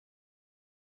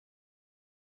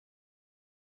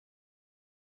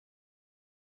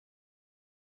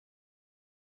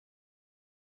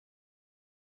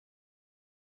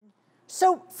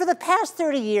So for the past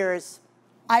 30 years,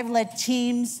 I've led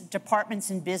teams, departments,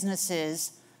 and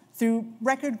businesses through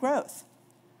record growth.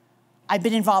 I've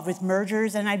been involved with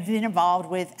mergers, and I've been involved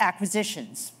with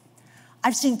acquisitions.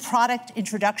 I've seen product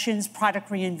introductions, product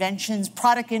reinventions,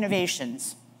 product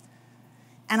innovations.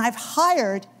 And I've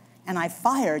hired and I've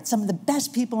fired some of the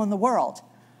best people in the world.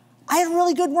 I had a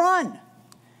really good run.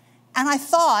 And I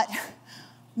thought,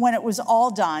 when it was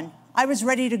all done, I was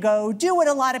ready to go do what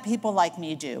a lot of people like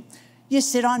me do. You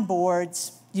sit on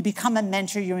boards, you become a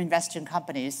mentor, you invest in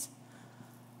companies.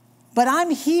 But I'm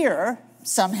here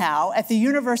somehow at the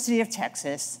University of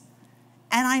Texas,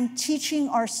 and I'm teaching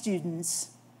our students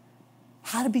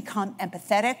how to become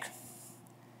empathetic,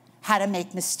 how to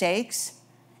make mistakes,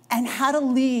 and how to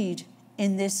lead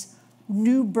in this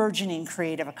new burgeoning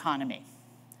creative economy.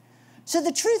 So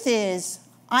the truth is,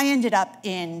 I ended up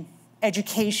in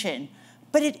education,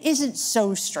 but it isn't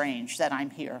so strange that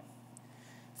I'm here.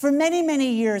 For many,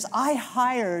 many years, I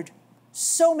hired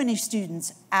so many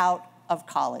students out of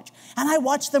college, and I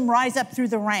watched them rise up through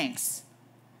the ranks.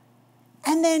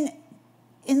 And then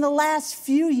in the last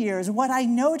few years, what I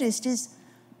noticed is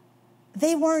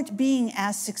they weren't being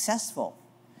as successful.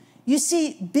 You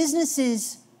see,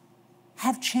 businesses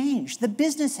have changed. The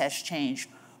business has changed.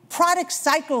 Product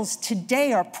cycles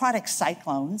today are product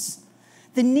cyclones.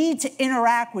 The need to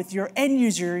interact with your end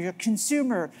user, your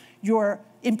consumer, your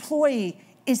employee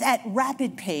is at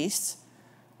rapid pace.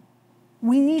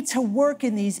 We need to work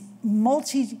in these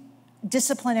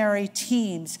multidisciplinary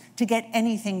teams to get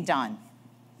anything done.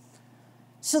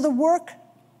 So the work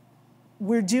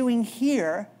we're doing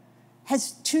here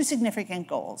has two significant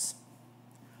goals.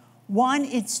 One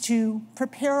is to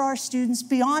prepare our students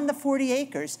beyond the 40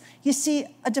 acres. You see,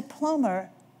 a diploma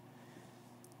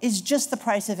is just the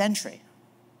price of entry.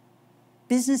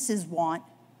 Businesses want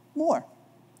more.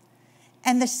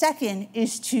 And the second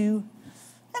is to,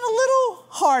 and a little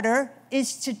harder,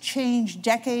 is to change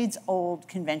decades-old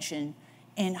convention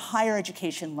in higher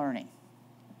education learning.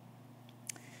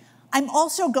 I'm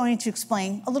also going to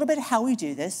explain a little bit how we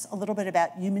do this, a little bit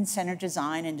about human-centered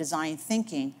design and design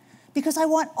thinking, because I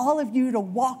want all of you to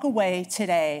walk away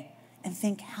today and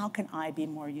think, how can I be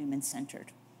more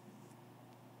human-centered?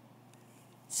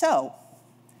 So,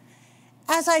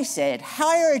 as I said,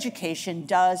 higher education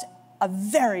does a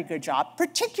very good job,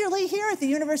 particularly here at the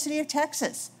University of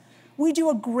Texas. We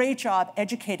do a great job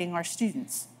educating our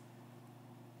students,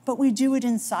 but we do it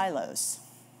in silos.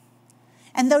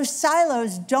 And those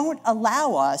silos don't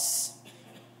allow us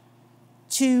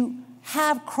to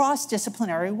have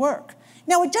cross-disciplinary work.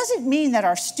 Now, it doesn't mean that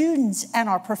our students and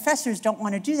our professors don't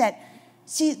want to do that.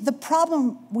 See, the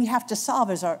problem we have to solve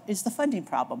is the funding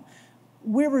problem.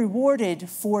 We're rewarded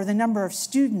for the number of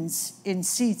students in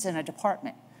seats in a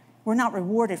department. We're not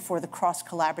rewarded for the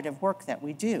cross-collaborative work that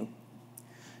we do.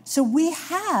 So we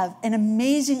have an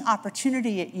amazing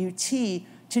opportunity at UT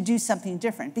to do something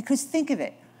different, because think of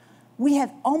it. We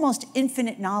have almost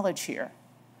infinite knowledge here.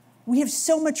 We have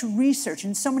so much research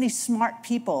and so many smart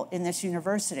people in this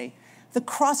university. The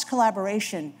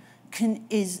cross-collaboration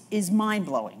is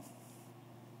mind-blowing.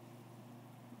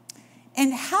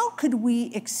 And how could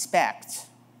we expect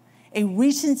a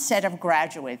recent set of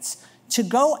graduates to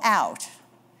go out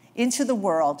into the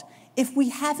world if we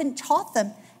haven't taught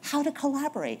them how to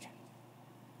collaborate,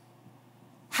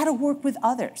 how to work with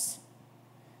others,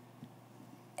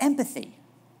 empathy,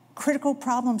 critical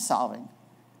problem solving?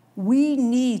 We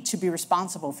need to be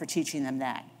responsible for teaching them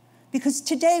that, because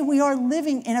today we are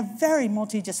living in a very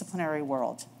multidisciplinary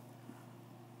world.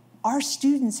 Our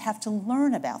students have to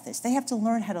learn about this. They have to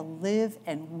learn how to live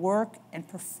and work and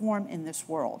perform in this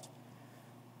world.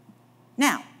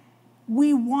 Now,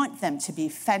 we want them to be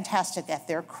fantastic at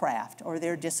their craft or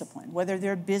their discipline, whether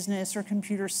they're business or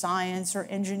computer science or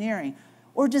engineering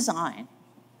or design.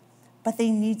 But they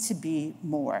need to be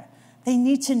more. They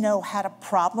need to know how to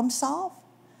problem solve.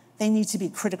 They need to be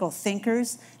critical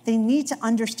thinkers. They need to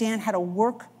understand how to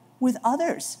work with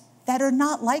others that are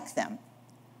not like them.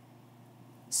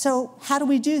 So how do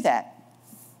we do that?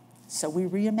 So we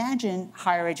reimagine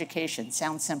higher education.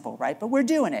 Sounds simple, right? But we're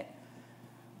doing it.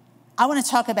 I want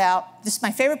to talk about, this is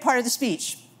my favorite part of the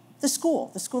speech, the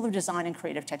School of Design and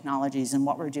Creative Technologies, and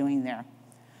what we're doing there.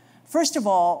 First of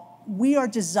all, we are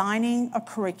designing a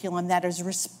curriculum that is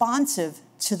responsive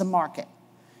to the market.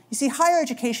 You see, higher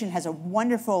education has a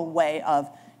wonderful way of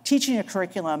teaching a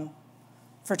curriculum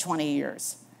for 20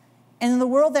 years. And in the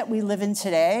world that we live in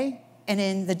today, and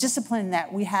in the discipline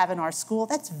that we have in our school,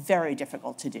 that's very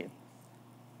difficult to do.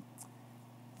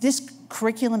 This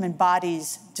curriculum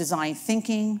embodies design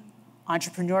thinking,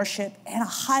 entrepreneurship, and a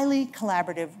highly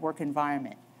collaborative work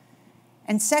environment.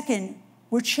 And second,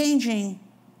 we're changing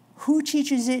who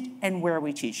teaches it and where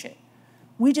we teach it.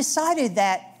 We decided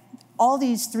that all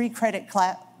these 3 credits,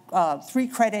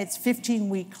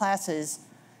 15-week classes,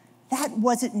 that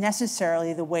wasn't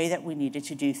necessarily the way that we needed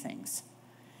to do things.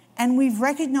 And we've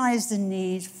recognized the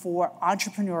need for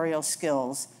entrepreneurial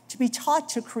skills to be taught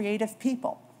to creative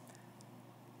people.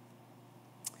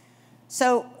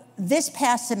 So this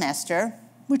past semester,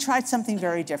 we tried something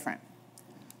very different.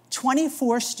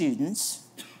 24 students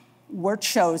were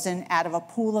chosen out of a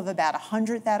pool of about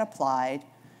 100 that applied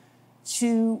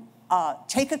to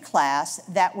take a class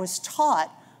that was taught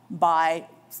by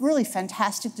really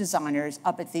fantastic designers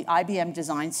up at the IBM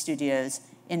Design Studios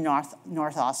in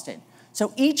North Austin.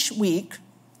 So each week,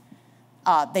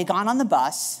 they got on the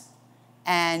bus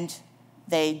and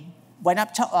they went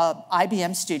up to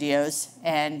IBM Studios,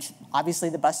 and obviously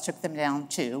the bus took them down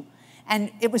too.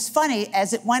 And it was funny,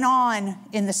 as it went on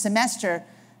in the semester,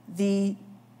 the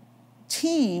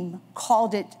team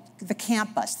called it the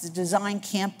camp bus, the design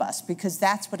camp bus, because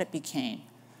that's what it became.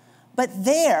 But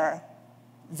there,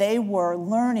 they were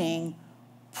learning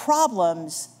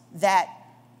problems that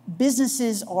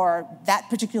businesses or that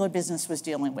particular business was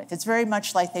dealing with. It's very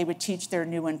much like they would teach their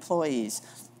new employees.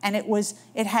 And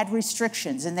it had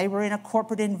restrictions, and they were in a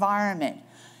corporate environment.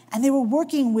 And they were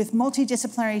working with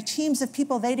multidisciplinary teams of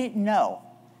people they didn't know.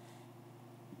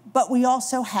 But we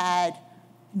also had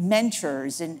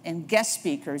mentors and guest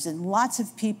speakers and lots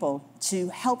of people to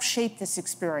help shape this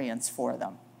experience for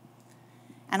them.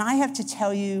 And I have to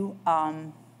tell you,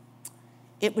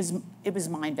 it was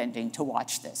mind-bending to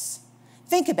watch this.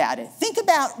 Think about it. Think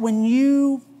about when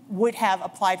you would have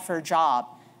applied for a job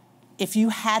if you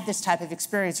had this type of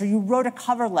experience, or you wrote a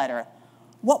cover letter.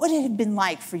 What would it have been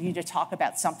like for you to talk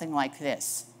about something like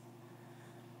this?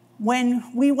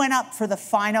 When we went up for the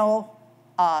final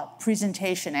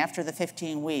presentation after the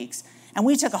 15 weeks, and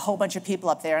we took a whole bunch of people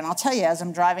up there, and I'll tell you, as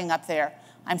I'm driving up there,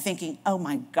 I'm thinking, oh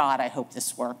my God, I hope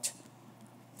this worked.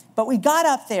 But we got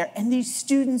up there, and these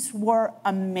students were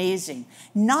amazing.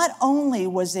 Not only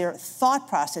was their thought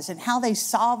process and how they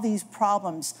solved these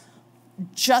problems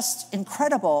just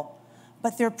incredible,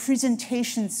 but their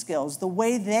presentation skills, the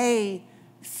way they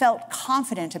felt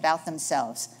confident about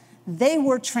themselves, they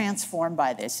were transformed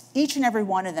by this. Each and every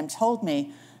one of them told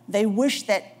me they wished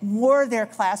that more of their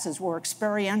classes were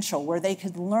experiential, where they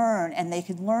could learn, and they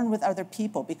could learn with other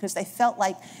people, because they felt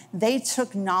like they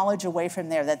took knowledge away from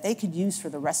there that they could use for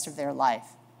the rest of their life.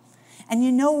 And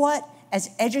you know what? As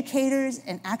educators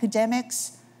and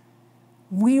academics,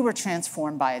 we were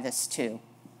transformed by this too.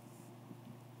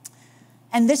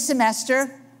 And this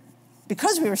semester,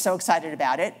 because we were so excited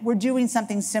about it, we're doing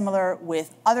something similar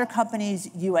with other companies,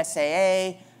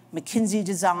 USAA, McKinsey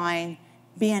Design,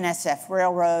 BNSF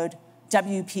Railroad,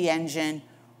 WP Engine.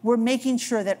 We're making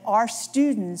sure that our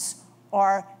students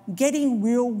are getting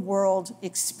real-world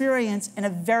experience in a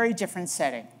very different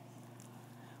setting.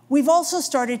 We've also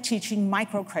started teaching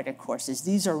microcredit courses.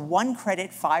 These are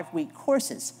 1-credit, 5-week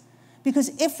courses. Because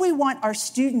if we want our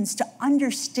students to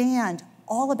understand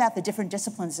all about the different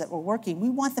disciplines that we're working, we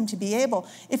want them to be able,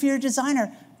 if you're a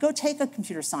designer, go take a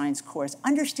computer science course,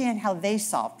 understand how they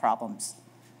solve problems.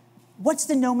 What's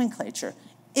the nomenclature?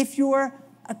 If you're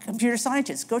a computer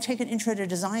scientist, go take an intro to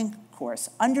design course,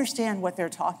 understand what they're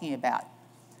talking about.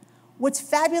 What's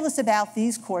fabulous about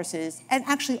these courses, and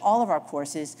actually all of our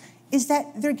courses, is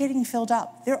that they're getting filled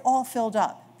up. They're all filled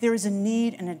up. There is a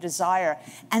need and a desire,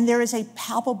 and there is a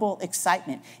palpable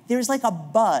excitement. There's like a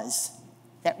buzz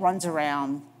that runs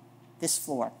around this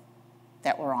floor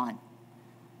that we're on.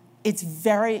 It's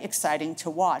very exciting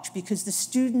to watch, because the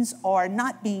students are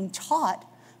not being taught,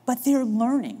 but they're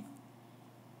learning.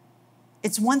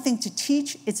 It's one thing to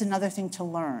teach, it's another thing to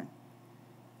learn.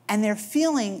 And they're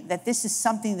feeling that this is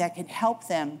something that can help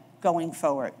them going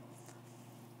forward.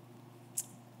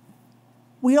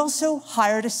 We also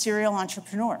hired a serial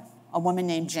entrepreneur, a woman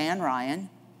named Jan Ryan,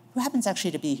 who happens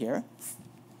actually to be here.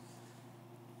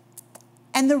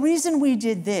 And the reason we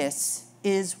did this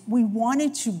is we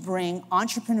wanted to bring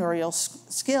entrepreneurial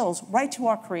skills right to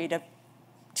our creative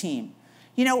team.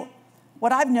 You know,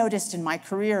 what I've noticed in my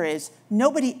career is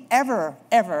nobody ever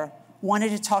wanted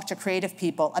to talk to creative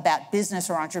people about business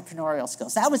or entrepreneurial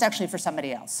skills. That was actually for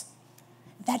somebody else.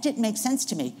 That didn't make sense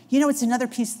to me. You know, it's another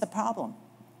piece of the problem.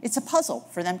 It's a puzzle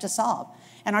for them to solve.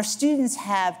 And our students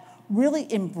have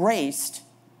really embraced,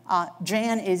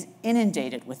 Jan is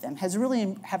inundated with them, have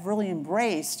really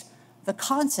embraced the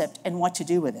concept and what to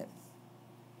do with it.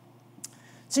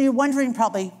 So you're wondering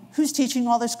probably, who's teaching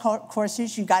all these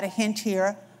courses? You got a hint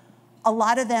here. A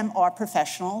lot of them are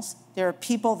professionals. There are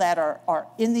people that are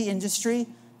in the industry,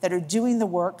 that are doing the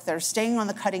work, that are staying on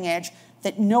the cutting edge,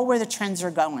 that know where the trends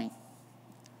are going.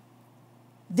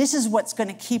 This is what's going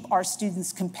to keep our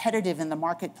students competitive in the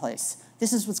marketplace.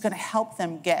 This is what's going to help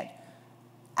them get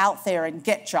out there and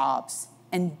get jobs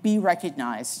and be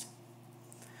recognized.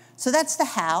 So that's the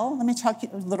how. Let me talk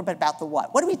a little bit about the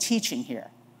what. What are we teaching here?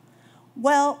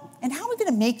 Well, and how are we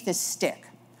going to make this stick?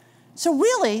 So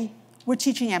really, we're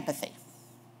teaching empathy.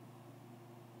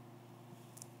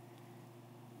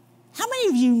 How many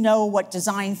of you know what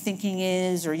design thinking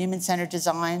is or human-centered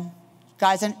design?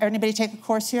 Guys, anybody take a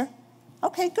course here?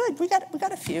 Okay, good. We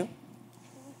got a few.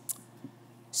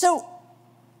 So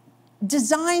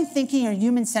design thinking or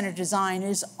human-centered design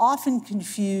is often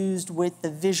confused with the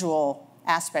visual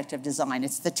aspect of design.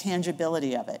 It's the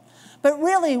tangibility of it. But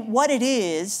really, what it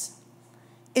is,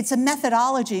 it's a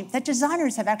methodology that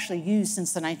designers have actually used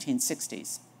since the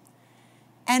 1960s.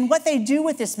 And what they do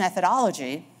with this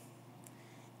methodology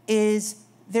is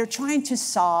they're trying to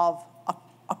solve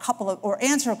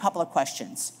answer a couple of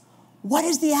questions. What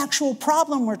is the actual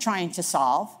problem we're trying to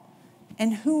solve?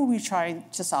 And who are we trying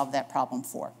to solve that problem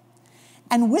for?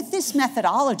 And with this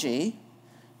methodology,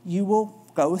 you will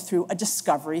go through a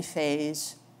discovery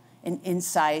phase, an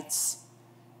insights,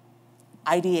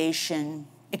 ideation,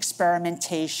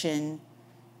 experimentation,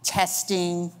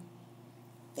 testing,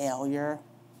 failure,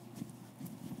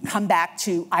 come back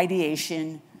to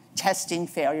ideation, testing,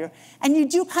 failure, and you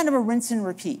do kind of a rinse and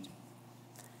repeat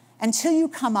until you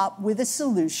come up with a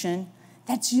solution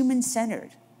that's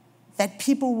human-centered, that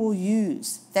people will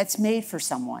use, that's made for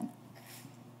someone.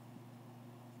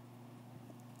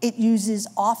 It uses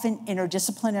often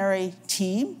interdisciplinary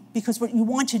team because what you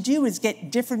want to do is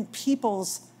get different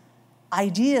people's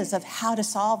ideas of how to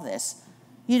solve this.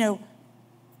 You know,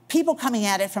 people coming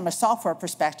at it from a software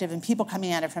perspective and people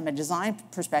coming at it from a design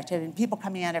perspective and people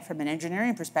coming at it from an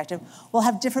engineering perspective will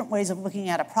have different ways of looking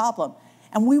at a problem.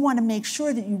 And we want to make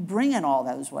sure that you bring in all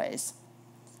those ways.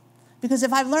 Because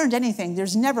if I've learned anything,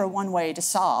 there's never one way to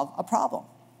solve a problem.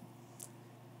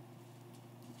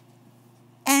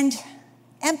 And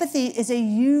empathy is a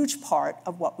huge part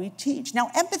of what we teach.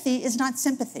 Now, empathy is not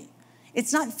sympathy.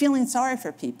 It's not feeling sorry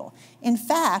for people. In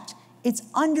fact, it's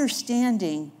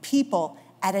understanding people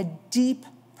at a deep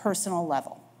personal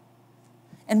level.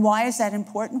 And why is that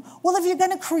important? Well, if you're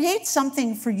going to create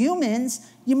something for humans,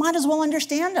 you might as well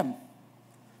understand them.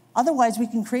 Otherwise, we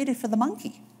can create it for the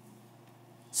monkey.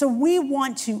 So we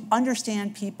want to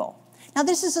understand people. Now,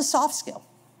 this is a soft skill.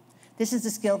 This is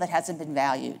a skill that hasn't been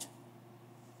valued,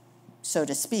 so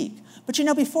to speak. But you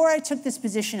know, before I took this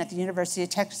position at the University of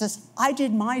Texas, I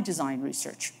did my design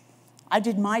research. I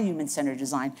did my human-centered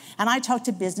design. And I talked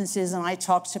to businesses, and I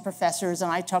talked to professors, and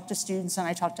I talked to students, and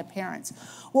I talked to parents.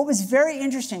 What was very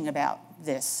interesting about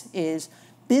this is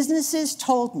businesses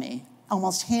told me,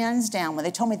 almost hands down, when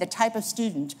they told me the type of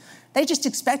student, they just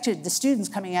expected the students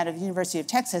coming out of the University of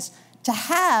Texas to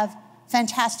have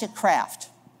fantastic craft.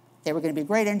 They were going to be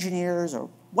great engineers or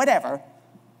whatever,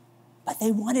 but they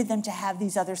wanted them to have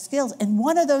these other skills. And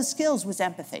one of those skills was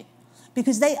empathy,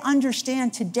 because they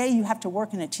understand today you have to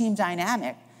work in a team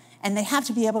dynamic, and they have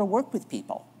to be able to work with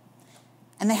people,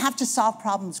 and they have to solve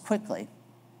problems quickly.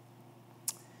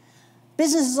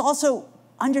 Businesses also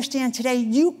understand today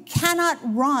you cannot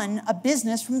run a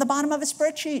business from the bottom of a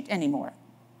spreadsheet anymore.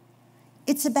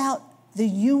 It's about the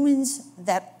humans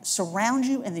that surround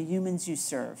you and the humans you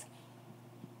serve.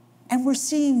 And we're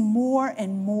seeing more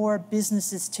and more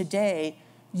businesses today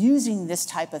using this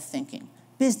type of thinking.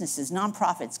 Businesses,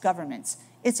 nonprofits, governments,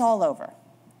 it's all over.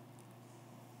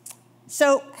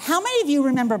 So how many of you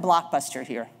remember Blockbuster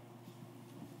here?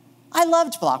 I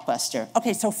loved Blockbuster.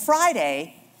 Okay, so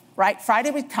Friday, right?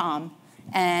 Friday would come,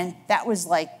 and that was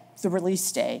like the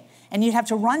release day. And you'd have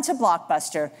to run to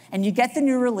Blockbuster, and you'd get the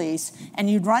new release, and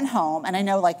you'd run home, and I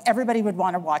know like everybody would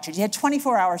want to watch it. You had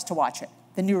 24 hours to watch it,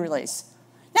 the new release.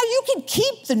 Now you could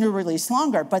keep the new release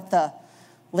longer, but the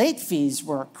late fees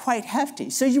were quite hefty,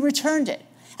 so you returned it.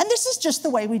 And this is just the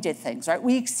way we did things, right?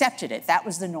 We accepted it. That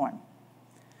was the norm.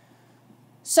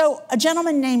 So a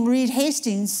gentleman named Reed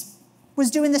Hastings was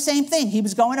doing the same thing. He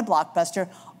was going to Blockbuster,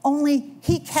 only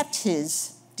he kept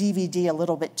his DVD a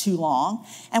little bit too long.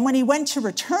 And when he went to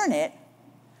return it,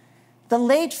 the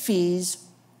late fees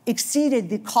exceeded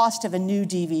the cost of a new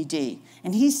DVD.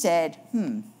 And he said,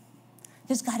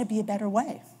 there's got to be a better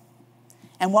way.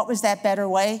 And what was that better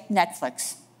way?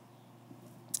 Netflix.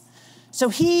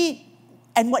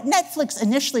 And what Netflix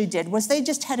initially did was they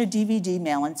just had a DVD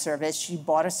mail-in service. You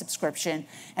bought a subscription,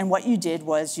 and what you did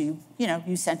was you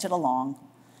sent it along.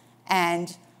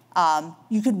 And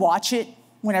you could watch it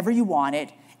whenever you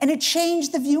wanted. And it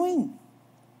changed the viewing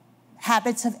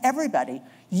habits of everybody.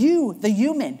 You, the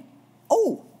human,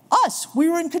 oh, Us, we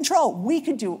were in control. We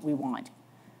could do what we want.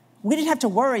 We didn't have to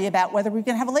worry about whether we were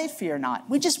going to have a late fee or not.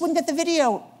 We just wouldn't get the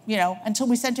video, until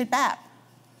we sent it back.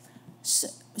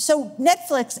 So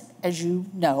Netflix, as you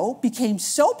know, became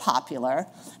so popular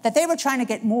that they were trying to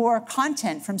get more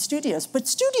content from studios. But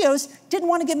studios didn't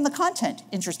want to give them the content,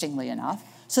 interestingly enough.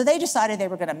 So they decided they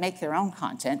were going to make their own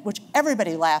content, which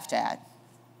everybody laughed at.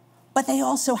 But they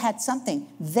also had something.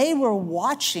 They were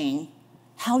watching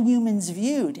how humans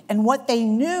viewed. And what they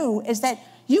knew is that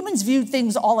humans viewed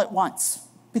things all at once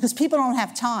because people don't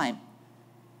have time.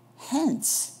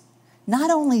 Hence,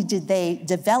 not only did they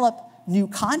develop new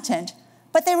content,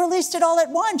 but they released it all at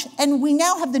once. And we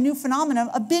now have the new phenomenon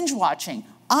of binge watching.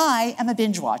 I am a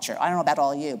binge watcher. I don't know about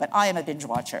all of you, but I am a binge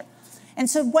watcher. And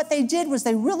so what they did was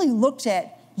they really looked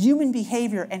at human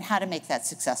behavior and how to make that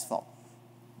successful.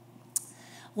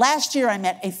 Last year, I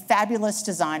met a fabulous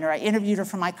designer. I interviewed her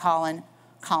for my column,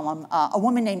 a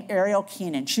woman named Ariel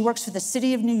Keenan. She works for the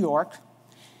city of New York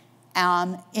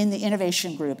in the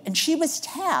innovation group. And she was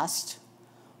tasked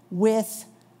with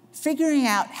figuring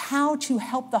out how to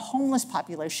help the homeless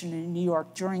population in New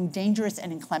York during dangerous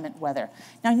and inclement weather.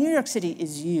 Now, New York City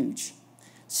is huge.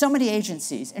 So many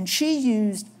agencies. And she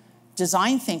used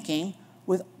design thinking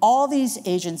with all these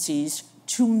agencies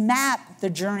to map the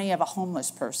journey of a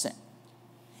homeless person.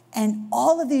 And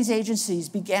all of these agencies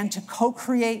began to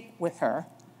co-create with her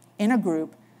in a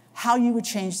group how you would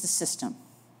change the system.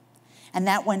 And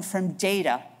that went from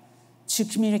data to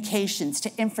communications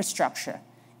to infrastructure.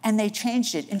 And they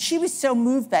changed it. And she was so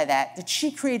moved by that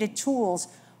she created tools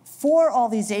for all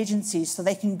these agencies so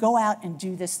they can go out and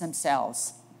do this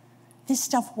themselves. This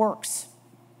stuff works.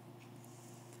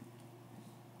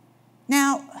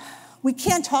 Now, we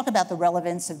can't talk about the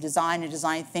relevance of design and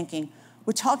design thinking.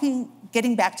 We're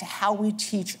getting back to how we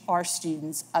teach our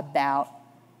students about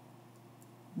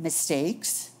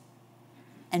mistakes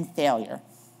and failure.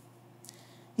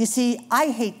 You see,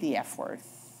 I hate the F word.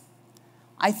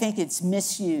 I think it's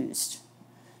misused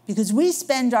because we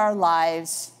spend our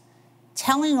lives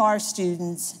telling our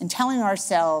students and telling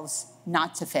ourselves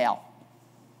not to fail.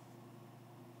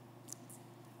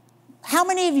 How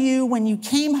many of you, when you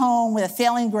came home with a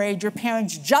failing grade, your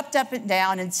parents jumped up and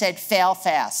down and said, fail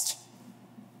fast?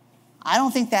 I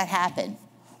don't think that happened.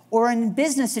 Or in a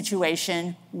business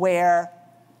situation where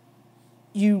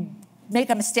you make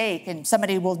a mistake and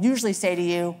somebody will usually say to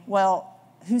you, well,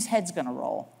 whose head's going to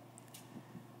roll?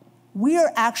 We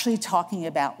are actually talking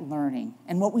about learning.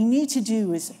 And what we need to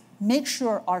do is make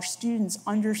sure our students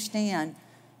understand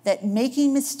that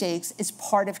making mistakes is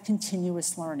part of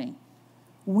continuous learning.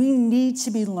 We need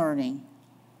to be learning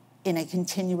in a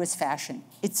continuous fashion.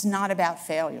 It's not about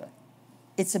failure.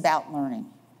 It's about learning.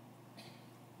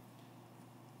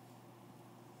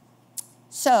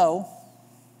 So,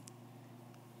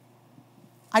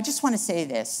 I just want to say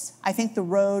this. I think the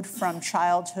road from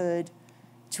childhood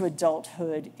to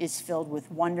adulthood is filled with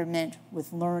wonderment,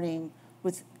 with learning,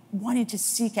 with wanting to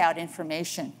seek out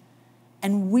information.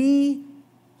 And we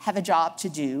have a job to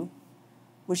do,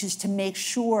 which is to make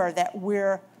sure that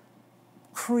we're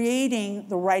creating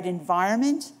the right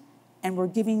environment and we're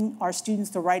giving our students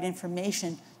the right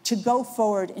information to go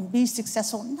forward and be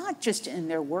successful, not just in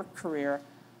their work career,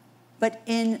 but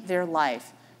in their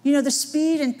life. The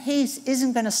speed and pace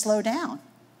isn't going to slow down.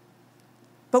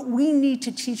 But we need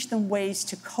to teach them ways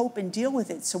to cope and deal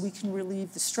with it so we can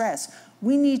relieve the stress.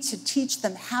 We need to teach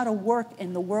them how to work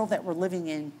in the world that we're living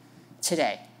in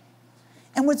today.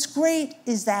 And what's great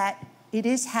is that it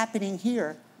is happening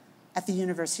here at the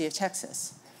University of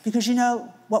Texas. Because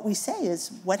what we say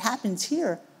is what happens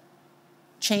here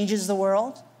changes the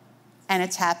world, and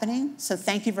it's happening. So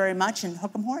thank you very much, and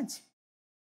hook 'em horns.